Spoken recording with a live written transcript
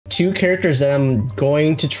2 characters that I'm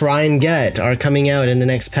going to try and get are coming out in the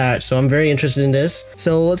next patch, so I'm very interested in this.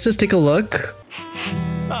 So let's just take a look.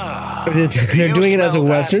 They're doing it as a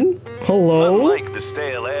Western? Hello? Unlike the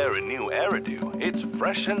stale air in New Eridu, it's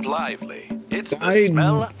fresh and lively. It's the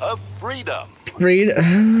smell of freedom.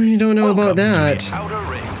 You don't know about that.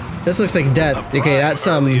 Ring. This looks like death. Okay, that's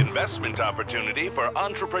some investment opportunity for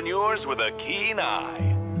entrepreneurs with a keen eye.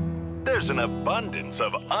 There's an abundance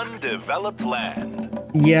of undeveloped land.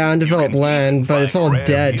 Yeah, undeveloped land, but it's all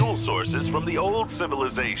dead. Fuel sources from the old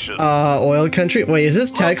civilization. Oil country. Wait, is this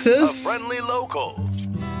Texas? A friendly local.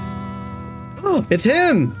 It's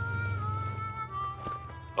him.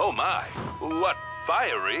 Oh my! What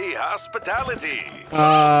fiery hospitality!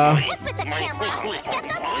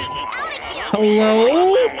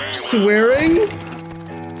 Hello? Swearing?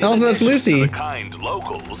 Also, that's Lucy. The kind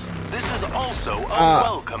locals, this is also a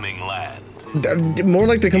welcoming land. More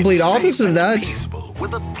like the complete opposite of that. Peaceful,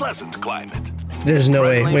 with a pleasant climate. There's no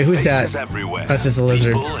way. Wait, who's that? Everywhere. That's just a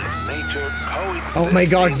lizard. Oh my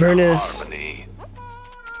gosh, Burnus.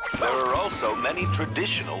 There are also many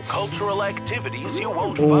traditional cultural activities you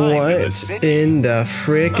won't find in the city. What in the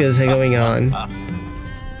frick is going on?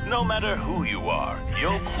 No matter who you are,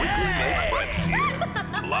 you'll quickly make friends here.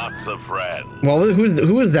 Lots of friends. Well,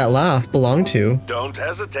 who was that laugh belong to? Don't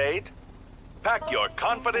hesitate. Pack your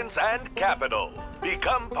confidence and capital.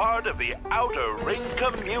 Become part of the Outer Ring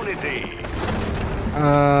community.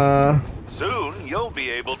 Soon, you'll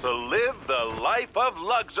be able to live the life of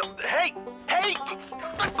luxury. Hey! Hey!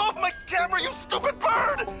 Let go of my camera, you stupid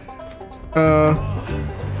bird!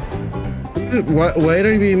 What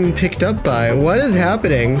are you being picked up by? What is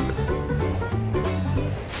happening?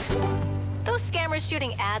 Those scammers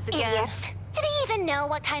shooting ads again. Idiots. Do they even know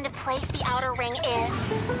what kind of place the Outer Ring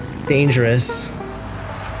is? Dangerous.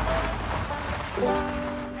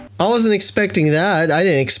 I wasn't expecting that. I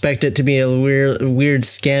didn't expect it to be a weird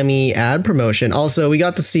scammy ad promotion. Also, we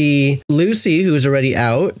got to see Lucy, who's already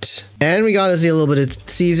out. And we got to see a little bit of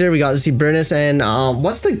Caesar. We got to see Burnus. And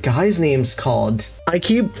what's the guy's name's called? I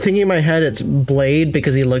keep thinking in my head it's Blade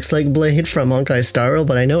because he looks like Blade from Honkai Star Rail,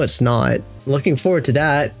 but I know it's not. Looking forward to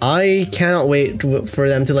that. I cannot wait for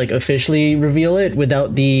them to like officially reveal it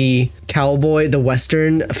without the cowboy, the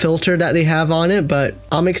Western filter that they have on it, but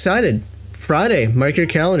I'm excited. Friday, mark your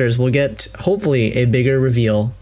calendars, we'll get hopefully a bigger reveal.